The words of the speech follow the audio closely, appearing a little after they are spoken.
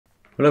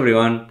Hello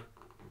everyone,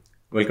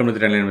 welcome to the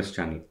Trendline Invest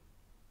channel.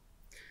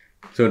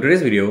 So in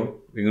today's video,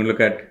 we're going to look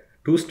at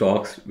two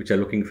stocks which are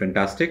looking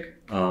fantastic,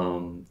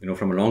 from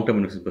a long-term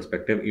investment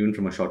perspective, even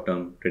from a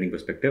short-term trading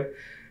perspective.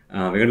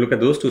 We're going to look at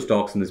those two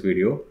stocks in this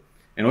video,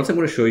 and also I'm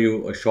going to show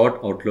you a short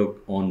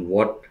outlook on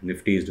what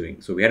Nifty is doing.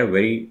 So we had a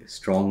very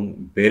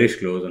strong bearish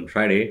close on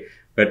Friday,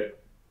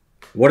 but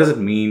what does it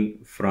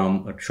mean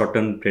from a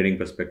short-term trading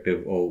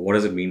perspective, or what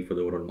does it mean for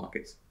the overall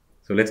markets?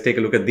 So let's take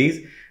a look at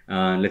these.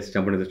 Let's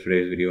jump into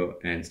today's video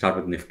and start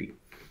with Nifty.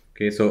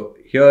 Okay, so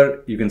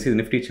here you can see the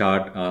Nifty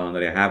chart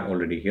that I have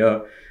already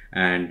here,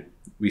 and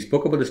we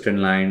spoke about this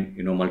trend line,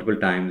 multiple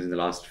times in the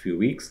last few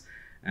weeks.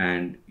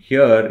 And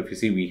here, if you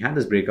see, we had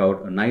this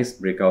breakout, a nice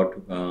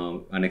breakout,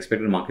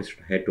 unexpected markets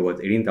to head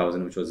towards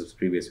 18,000, which was its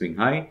previous swing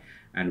high,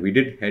 and we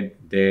did head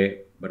there.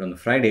 But on the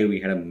Friday, we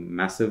had a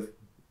massive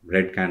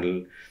red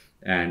candle,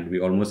 and we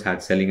almost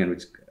had selling, and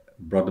which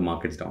brought the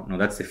markets down. Now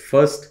that's the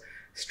first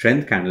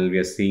strength candle we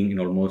are seeing in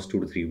almost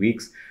 2 to 3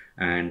 weeks,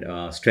 and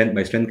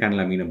by strength candle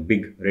I mean a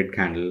big red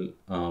candle,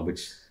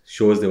 which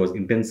shows there was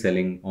intense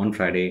selling on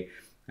Friday,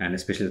 and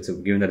especially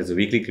given that it's a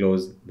weekly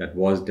close, that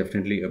was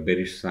definitely a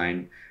bearish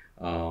sign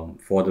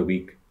for the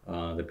week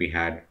that we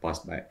had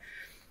passed by,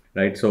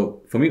 right?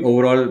 So for me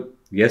overall,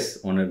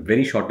 yes, on a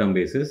very short-term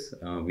basis,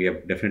 we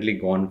have definitely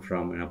gone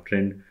from an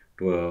uptrend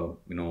to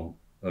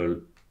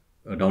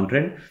a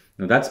downtrend.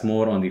 Now that's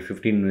more on the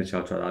 15-minute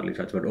charts or hourly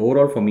charts, but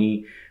overall for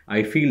me,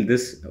 I feel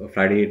this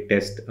Friday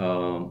test,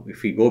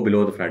 if we go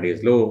below the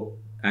Friday's low,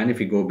 and if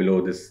we go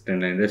below this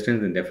trend line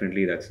resistance, then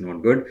definitely that's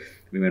not good.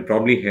 We may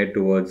probably head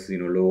towards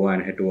low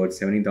and head towards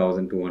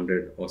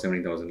 70,200 or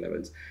 70,000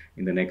 levels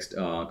in the next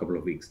couple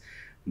of weeks.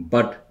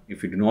 But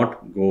if we do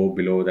not go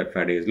below that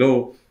Friday's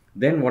low,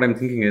 then what I'm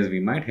thinking is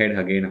we might head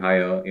again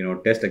higher,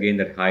 test again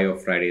that high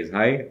of Friday's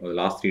high or the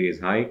last 3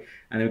 days high,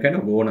 and then we kind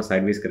of go on a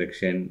sideways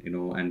correction,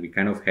 and we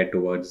kind of head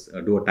towards,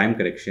 do a time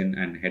correction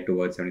and head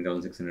towards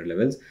 70,600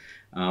 levels.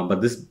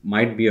 But this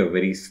might be a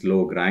very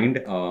slow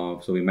grind.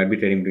 So we might be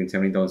trading between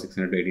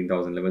 70,600 to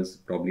 18,000 levels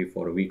probably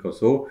for a week or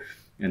so.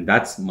 And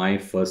that's my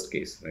first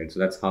case, right? So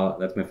that's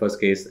my first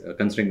case,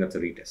 considering that's a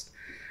retest.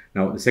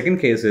 Now, the second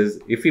case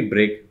is if we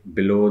break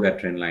below that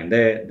trend line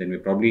there, then we're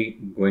probably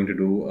going to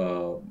do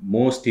a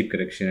more steep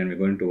correction, and we're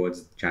going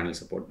towards channel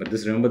support. But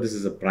remember, this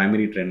is a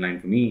primary trend line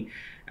for me.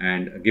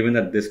 And given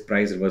that this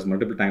price reversed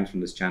multiple times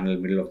from this channel,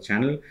 middle of the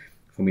channel,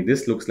 for me,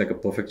 this looks like a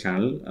perfect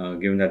channel,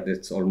 given that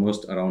it's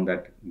almost around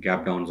that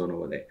gap down zone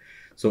over there.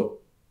 So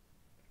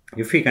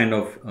if we kind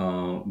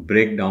of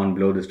break down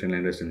below this trend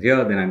line resistance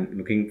here, then I'm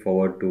looking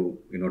forward to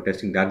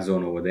testing that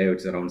zone over there,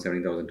 which is around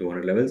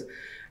 70,200 levels,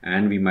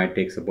 and we might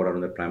take support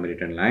around the primary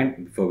trend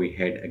line before we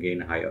head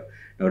again higher.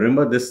 Now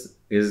remember,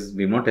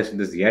 we've not tested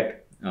this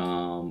yet,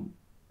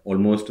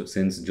 almost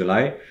since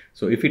July.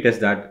 So if we test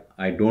that,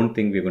 I don't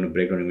think we're going to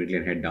break down immediately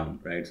and head down,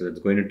 right? So it's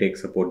going to take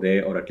support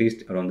there, or at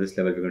least around this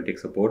level we're going to take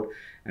support,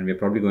 and we're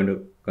probably going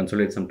to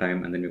consolidate some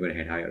time, and then we're going to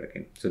head higher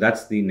again. So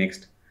that's the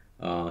next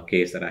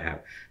case that I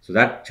have. So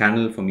that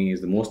channel for me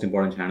is the most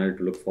important channel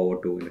to look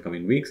forward to in the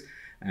coming weeks.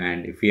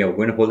 And if we are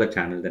going to hold that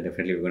channel, then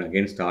definitely we're going to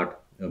again start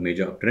a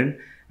major uptrend,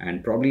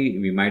 and probably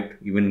we might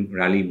even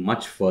rally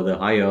much further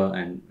higher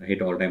and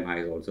hit all-time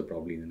highs also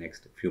probably in the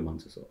next few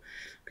months or so.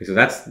 Okay, so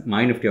that's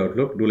my Nifty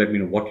outlook. Do let me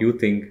know what you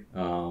think,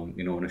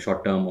 on a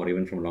short-term or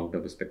even from a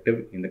long-term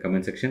perspective in the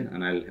comment section,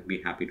 and I'll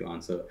be happy to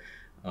answer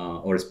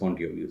or respond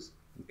to your views.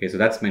 Okay, so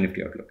that's my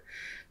Nifty outlook.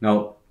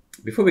 Now,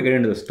 before we get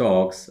into the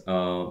stocks,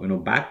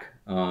 back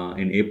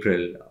in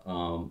April,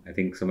 I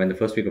think somewhere in the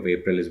first week of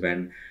April is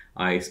when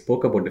I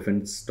spoke about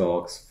different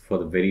stocks for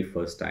the very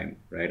first time,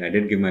 right? I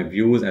did give my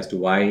views as to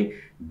why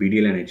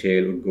BDL and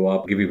HAL would go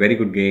up, give you very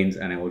good gains,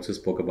 and I also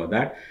spoke about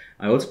that.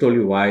 I also told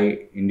you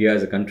why India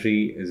as a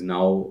country is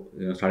now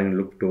starting to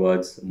look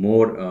towards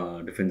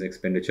more defense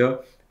expenditure,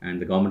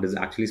 and the government is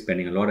actually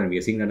spending a lot, and we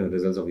are seeing that in the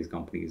results of these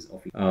companies.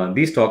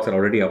 These stocks are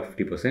already up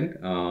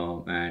 50%,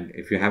 and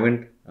if you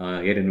haven't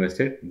yet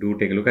invested, do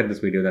take a look at this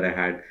video that I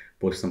had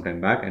posted some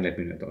time back and let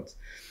me know your thoughts.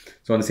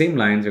 So on the same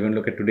lines, we're going to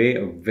look at today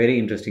a very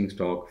interesting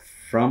stock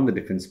from the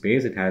defense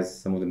space. It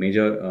has some of the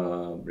major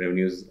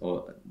revenues,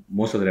 or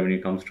most of the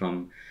revenue comes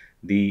from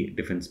the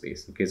defense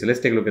space. Okay, so let's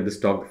take a look at this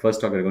stock. The first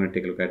stock we're going to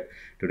take a look at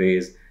today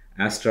is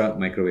Astra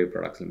Microwave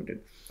Products Limited.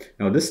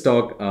 Now, this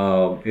stock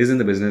is in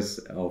the business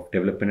of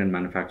development and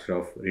manufacture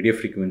of radio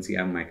frequency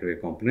and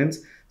microwave components,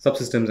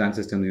 subsystems and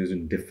systems used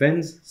in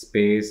defense,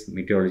 space,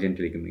 meteorology, and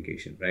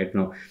telecommunication. Right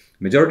now,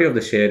 majority of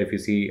the share, if you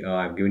see,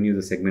 I've given you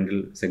the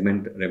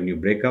segment revenue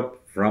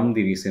breakup from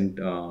the recent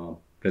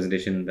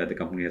presentation that the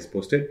company has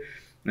posted.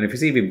 And if you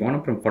see, we've gone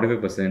up from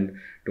 45%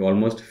 to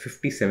almost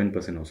 57%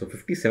 now. So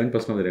 57%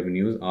 of the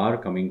revenues are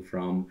coming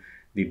from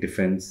the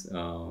defense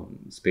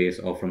space,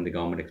 or from the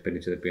government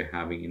expenditure that we are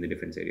having in the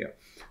defense area.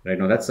 Right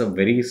now, that's a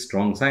very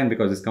strong sign,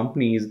 because this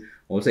company is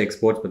also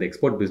exports, but the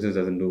export business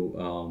doesn't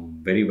do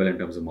very well in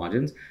terms of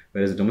margins,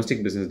 whereas the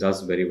domestic business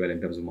does very well in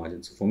terms of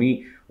margins. So for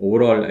me,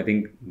 overall, I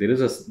think there is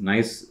a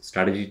nice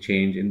strategy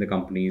change in the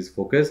company's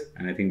focus,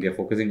 and I think they're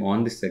focusing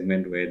on this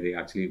segment where they're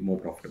actually more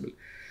profitable.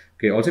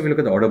 Okay, also if you look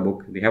at the order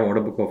book, they have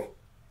order book of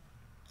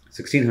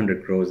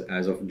 1,600 crores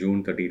as of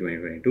June 30,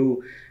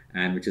 2022,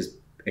 and which is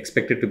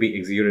expected to be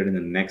executed in the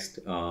next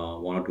 1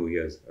 or 2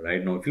 years.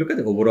 Right now, if you look at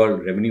the overall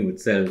revenue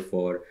itself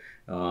for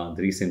the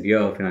recent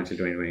year, financial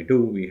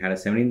 2022, we had a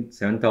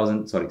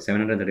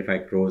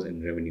 735 crores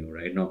in revenue.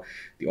 Right now,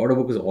 the order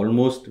book is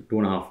almost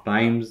 2.5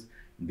 times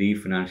the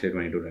financial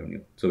 22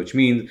 revenue. So which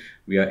means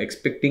we are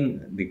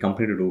expecting the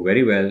company to do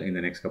very well in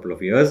the next couple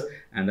of years,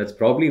 and that's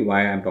probably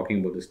why I'm talking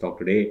about this stock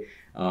today.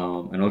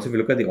 And also, if you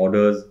look at the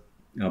orders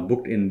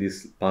booked in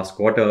this past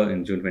quarter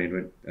in June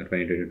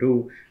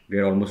 2022, we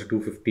are almost a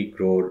 250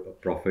 crore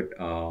profit,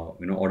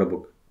 order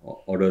book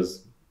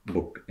orders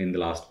booked in the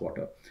last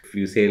quarter. If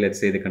you say, let's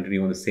say they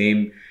continue on the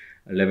same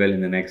level in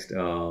the next 3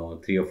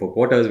 or 4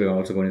 quarters, we're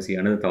also going to see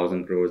another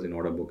 1,000 crores in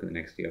order book in the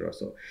next year or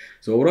so.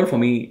 So overall, for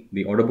me,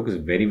 the order book is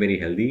very, very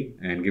healthy.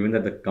 And given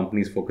that the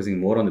company is focusing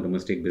more on the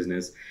domestic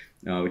business,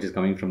 which is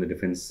coming from the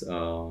defense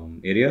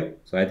area,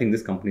 so I think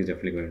this company is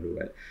definitely going to do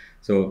well.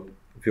 So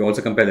if you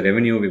also compare the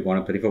revenue, we've gone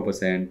up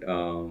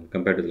 34%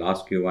 compared to the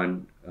last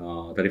Q1,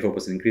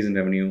 34% increase in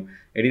revenue,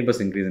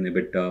 18% increase in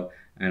EBITDA,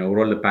 and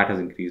overall the PAT has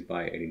increased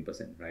by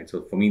 18%, right?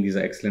 So for me, these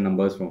are excellent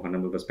numbers from a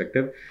fundamental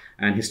perspective.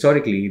 And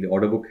historically, the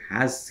order book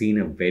has seen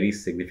a very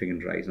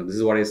significant rise. Now, this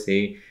is what I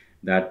say,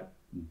 that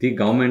the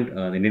government,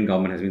 the Indian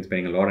government has been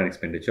spending a lot on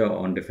expenditure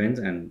on defense,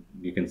 and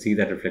you can see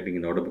that reflecting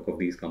in the order book of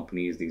these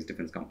companies, these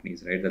defense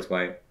companies, right? That's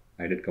why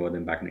I did cover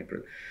them back in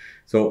April.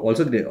 So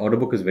also the order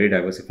book is very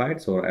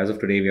diversified. So as of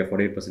today, we have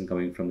 48%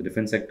 coming from the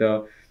defense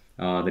sector.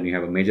 Then you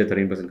have a major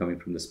 13% coming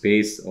from the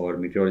space or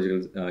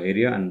meteorological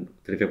area, and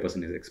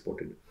 35% is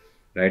exported,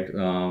 right?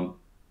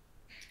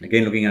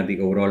 Again, looking at the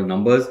overall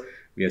numbers,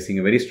 we are seeing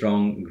a very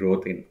strong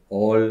growth in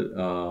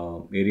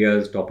all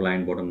areas, top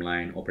line, bottom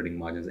line, operating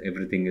margins,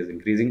 everything is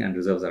increasing, and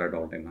reserves are at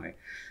all-time high.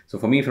 So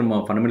for me, from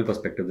a fundamental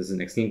perspective, this is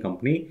an excellent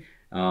company.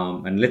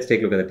 And let's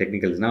take a look at the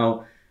technicals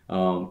now.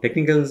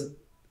 Technicals,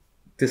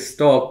 this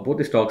stock, both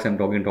the stocks I'm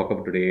talking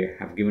about today,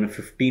 have given a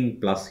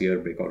 15+ year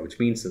breakout, which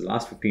means the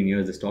last 15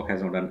 years, the stock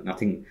has not done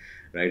nothing,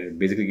 right? It's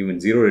basically given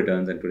zero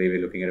returns, and today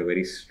we're looking at a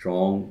very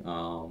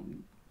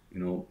strong,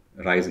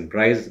 rise in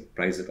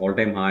price at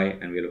all-time high,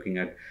 and we're looking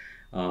at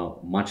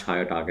much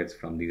higher targets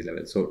from these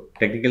levels. So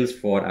technicals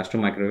for Astra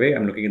Microwave,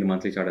 I'm looking at the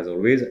monthly chart as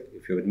always.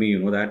 If you're with me, you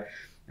know that.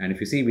 And if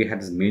you see, we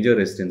had this major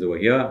resistance over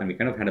here, and we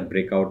kind of had a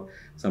breakout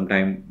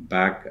sometime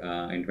back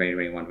in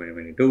 2021,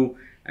 2022,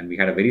 and we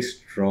had a very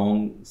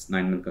strong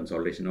 9-month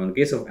consolidation. Now, in the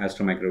case of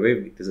Astra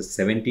Microwave, there's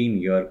a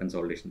 17-year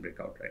consolidation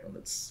breakout, right? Well,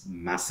 that's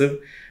massive,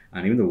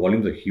 and even the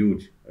volumes are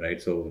huge,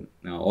 right? So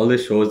now all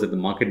this shows that the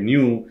market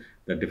knew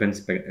that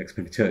defense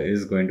expenditure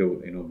is going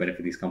to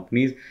benefit these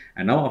companies.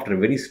 And now, after a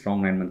very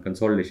strong 9-month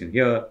consolidation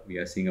here, we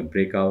are seeing a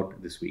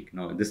breakout this week.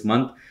 Now, this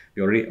month,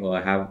 we already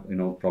have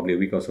probably a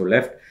week or so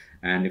left.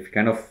 And if you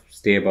kind of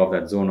stay above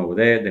that zone over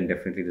there, then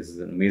definitely this is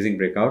an amazing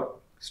breakout.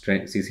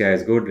 CCI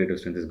is good, rate of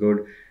strength is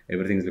good.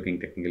 Everything is looking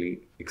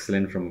technically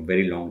excellent from a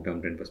very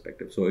long-term trend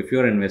perspective. So if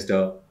you're an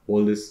investor,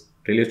 hold this,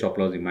 trail your stop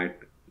loss, you might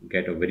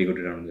get a very good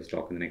return on the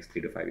stock in the next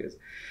 3 to 5 years.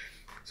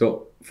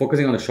 So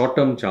focusing on the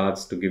short-term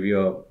charts to give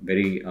you a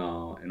very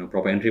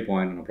proper entry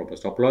point and a proper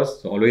stop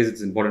loss. So always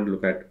it's important to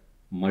look at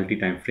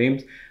multi-time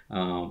frames.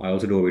 I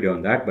also do a video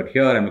on that, but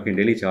here I'm looking at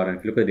daily chart, and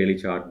if you look at the daily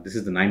chart, this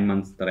is the 9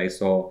 months that I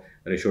saw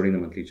that I showed in the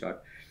monthly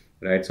chart,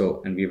 right?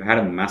 So, and we've had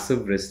a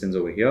massive resistance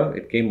over here.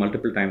 It came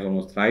multiple times,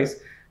 almost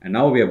thrice, and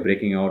now we are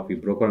breaking out. We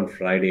broke out on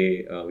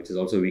Friday, which is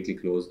also a weekly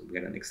close. We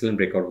had an excellent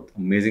breakout with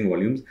amazing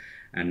volumes,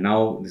 and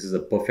now this is a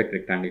perfect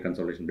rectangle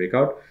consolidation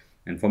breakout.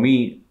 And for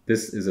me,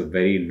 this is a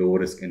very low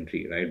risk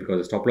entry, right? Because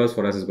the stop loss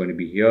for us is going to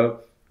be here.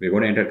 We're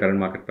going to enter current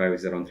market price, which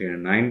is around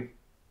 309.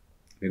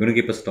 We're going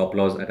to keep a stop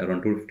loss at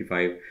around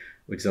 255,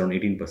 which is around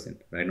 18%,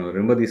 right? Now,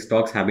 remember, these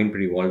stocks have been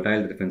pretty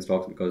volatile, the different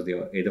stocks, because they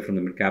are either from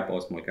the mid cap or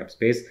small cap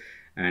space.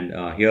 And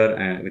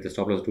here, with the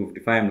stop loss of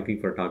 255, I'm looking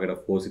for a target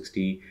of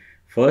 460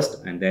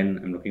 first, and then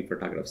I'm looking for a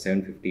target of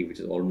 750, which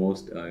is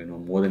almost,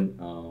 more than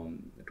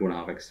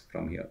 2.5x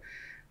from here,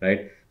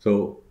 right?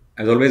 So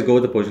as always, go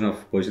with the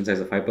position size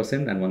of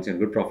 5%, and once you have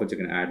good profits, you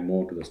can add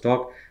more to the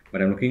stock.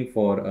 But I'm looking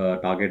for a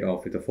target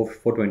of, with a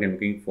 420, I'm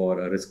looking for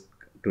a risk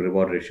to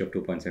reward ratio of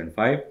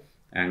 2.75.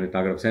 And with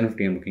target of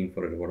 750, I'm looking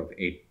for a reward of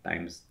 8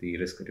 times the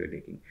risk that you're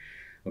taking.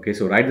 Okay,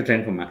 so ride the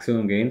trend for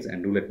maximum gains,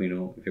 and do let me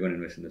know if you're going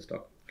to invest in this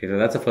stock. Okay, so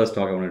that's the first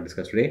stock I want to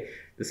discuss today.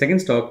 The second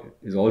stock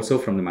is also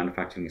from the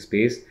manufacturing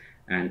space,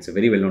 and it's a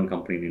very well-known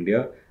company in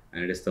India,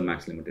 and it is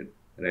Thermax Limited.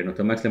 Right now,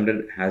 Thermax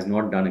Limited has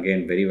not done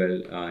again very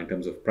well in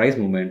terms of price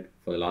movement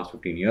for the last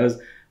 15 years,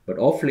 but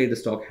of late the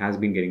stock has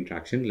been getting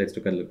traction. Let's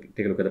take a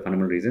look at the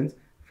fundamental reasons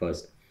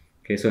first.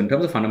 Okay, so in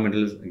terms of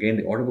fundamentals, again,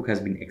 the order book has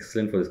been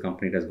excellent for this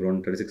company. It has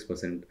grown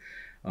 36%,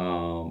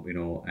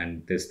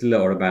 and there's still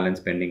an order balance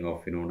pending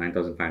of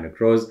 9,500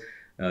 crores.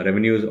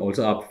 Revenue is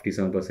also up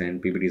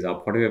 57%, PBT is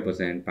up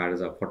 45%, PAT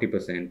is up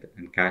 40%,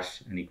 and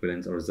cash and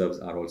equivalents or reserves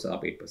are also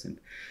up 8%.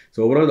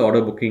 So overall, the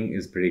order booking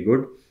is pretty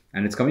good,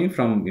 and it's coming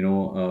from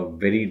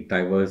very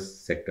diverse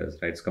sectors,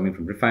 right? It's coming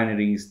from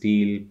refinery,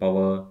 steel,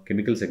 power,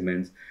 chemical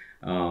segments,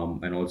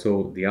 and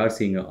also they are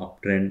seeing an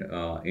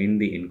uptrend in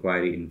the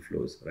inquiry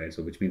inflows, right?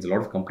 So which means a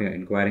lot of companies are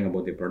inquiring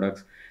about their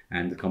products,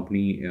 and the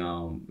company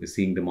is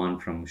seeing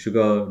demand from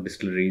sugar,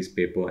 distilleries,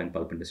 paper, and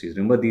pulp industries.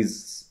 Remember,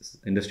 these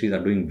industries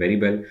are doing very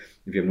well.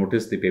 If you have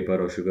noticed, the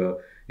paper or sugar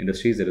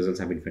industries, the results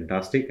have been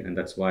fantastic, and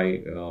that's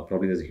why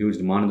probably there's a huge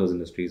demand in those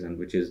industries, and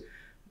which is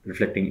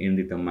reflecting in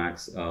the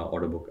Thermax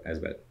order book as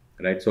well,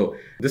 right? So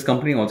this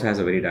company also has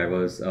a very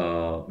diverse,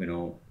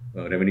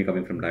 revenue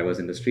coming from diverse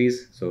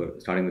industries. So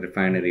starting with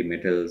refinery,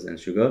 metals, and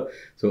sugar.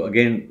 So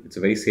again, it's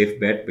a very safe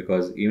bet,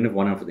 because even if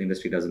one of the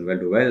industry doesn't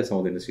do well, some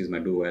of the industries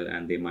might do well,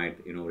 and they might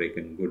rake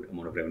in good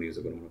amount of revenues,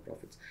 a good amount of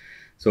profits.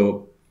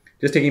 So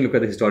just taking a look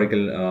at the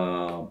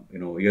historical,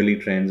 yearly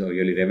trends or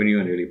yearly revenue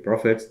and yearly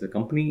profits, the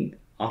company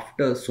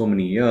after so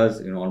many years,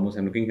 almost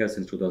I'm looking here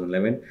since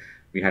 2011,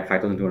 we had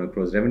 5,200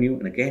 crores revenue,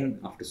 and again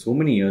after so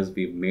many years,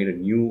 we've made a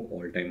new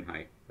all-time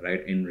high,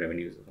 right, in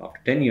revenues. After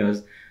 10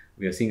 years,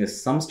 we are seeing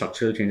some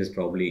structural changes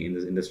probably in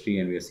this industry,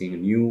 and we are seeing a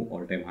new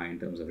all-time high in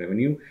terms of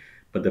revenue.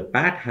 But the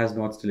PAT has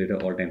not still hit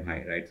an all-time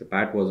high, right? The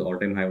PAT was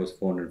all-time high was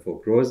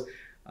 404 crores,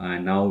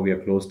 and now we are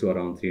close to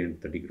around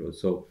 330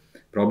 crores. So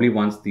probably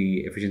once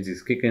the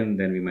efficiencies kick in,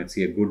 then we might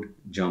see a good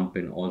jump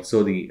in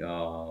also the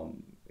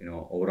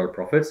overall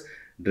profits,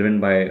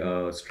 driven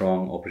by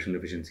strong operational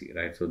efficiency,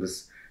 right? So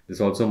this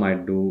also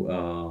might do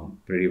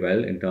pretty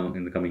well in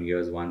the coming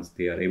years. Once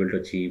they are able to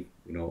achieve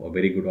a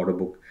very good order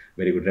book,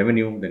 very good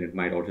revenue, then it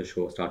might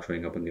also start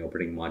showing up in the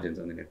operating margins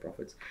and the net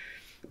profits.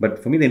 But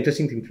for me, the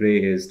interesting thing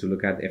today is to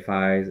look at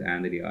FIs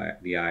and the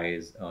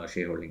DIs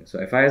shareholding.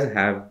 So FIs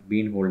have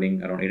been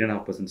holding around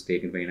 8.5%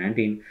 stake in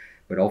 2019,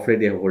 but of late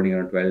they are holding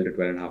around 12 to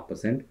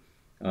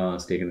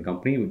 12.5% stake in the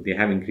company. They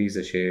have increased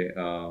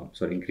the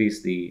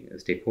increased the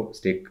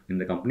stake in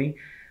the company.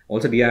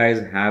 Also, DIs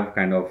have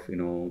kind of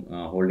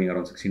holding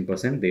around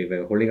 16%. They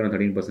were holding around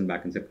 13%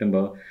 back in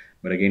September,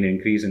 but again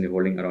increased, and they're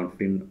holding around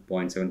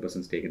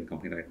 15.7% stake in the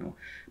company right now.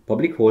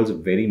 Public holds a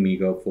very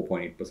meager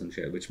 4.8%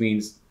 share, which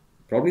means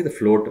probably the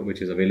float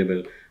which is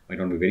available might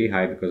not be very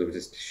high, because of which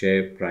its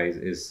share price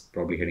is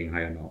probably heading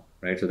higher now,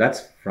 right? So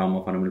that's from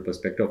a fundamental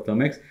perspective of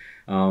Thermax.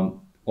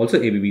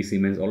 Also, ABB,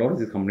 Siemens, a lot of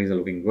these companies are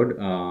looking good,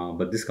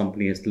 but this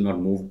company has still not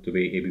moved the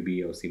way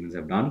ABB or Siemens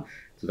have done.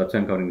 So that's why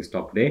I'm covering this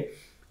stock today.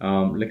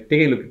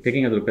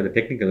 Taking a look at the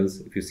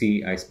technicals, if you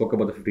see, I spoke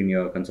about the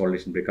 15-year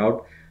consolidation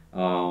breakout.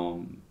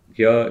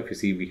 Here, if you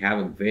see, we have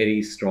a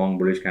very strong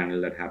bullish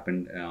candle that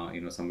happened,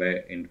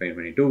 somewhere in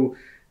 2022,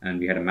 and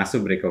we had a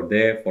massive breakout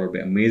there, followed by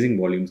amazing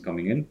volumes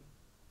coming in.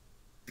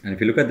 And if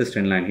you look at this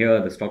trend line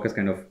here, the stock has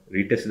kind of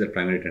retested the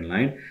primary trend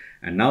line,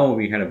 and now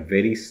we had a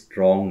very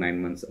strong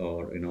 9 months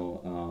or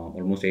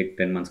almost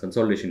 8-10 months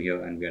consolidation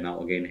here, and we are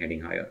now again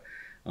heading higher.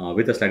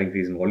 With a slight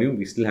increase in volume,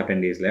 we still have 10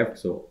 days left,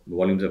 so the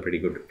volumes are pretty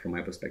good from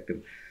my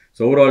perspective.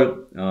 So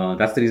overall,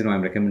 that's the reason why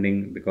I'm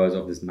recommending, because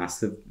of this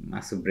massive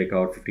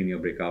breakout, 15-year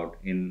breakout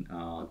in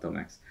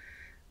Thermax.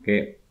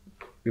 Okay,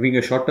 giving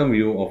a short-term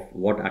view of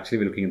what actually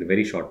we're looking at the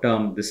very short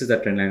term. This is the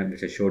trend line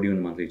which I showed you in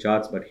the monthly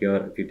charts, but here,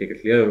 if you take a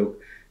clear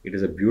look, it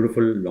is a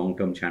beautiful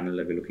long-term channel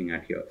that we're looking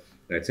at here.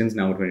 Right, since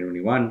now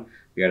 2021,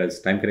 we had a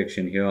time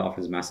correction here after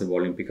this massive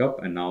volume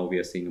pickup, and now we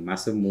are seeing a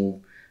massive move,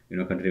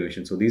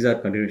 continuation. So these are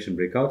continuation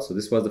breakouts. So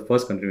this was the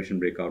first continuation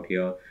breakout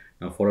here,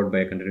 now followed by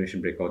a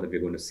continuation breakout that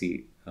we're going to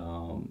see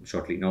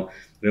shortly. Now,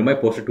 remember,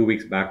 I posted 2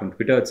 weeks back on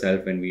Twitter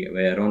itself when we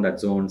were around that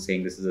zone,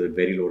 saying this is a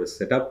very low risk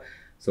setup.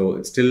 So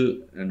it's still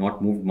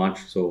not moved much.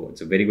 So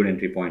it's a very good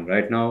entry point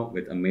right now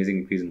with amazing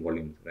increase in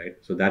volume, right?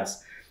 So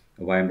that's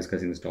why I'm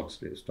discussing the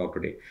stock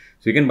today.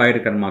 So you can buy it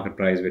at current market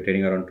price. We're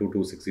trading around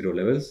 2260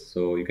 levels.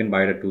 So you can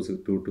buy it at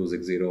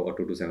 2260 or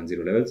 2270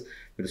 levels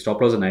with a stop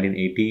loss of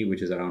 1980,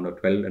 which is around a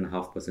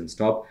 12.5%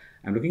 stop.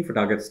 I'm looking for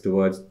targets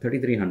towards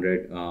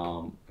 3300,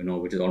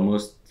 which is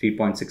almost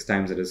 3.6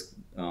 times the risk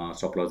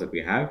stop loss that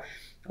we have,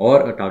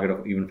 or a target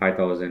of even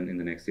 5,000 in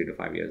the next 3 to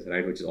 5 years,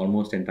 right? Which is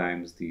almost 10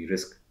 times the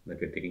risk that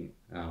we're taking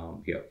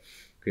here.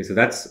 Okay, so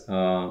that's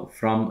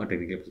from a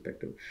technical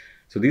perspective.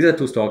 So these are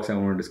two stocks I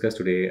want to discuss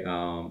today.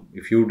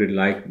 If you did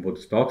like both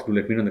stocks, do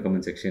let me know in the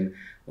comment section.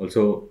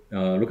 Also,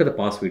 look at the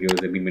past videos.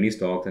 There have been many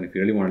stocks, and if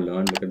you really want to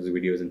learn, look at those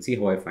videos and see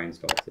how I find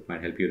stocks. It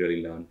might help you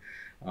really learn,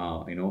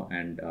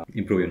 and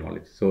improve your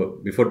knowledge. So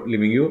before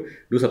leaving you,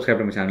 do subscribe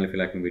to my channel if you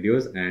like my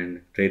videos,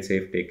 and trade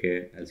safe. Take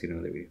care. I'll see you in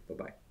another video. Bye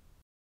bye.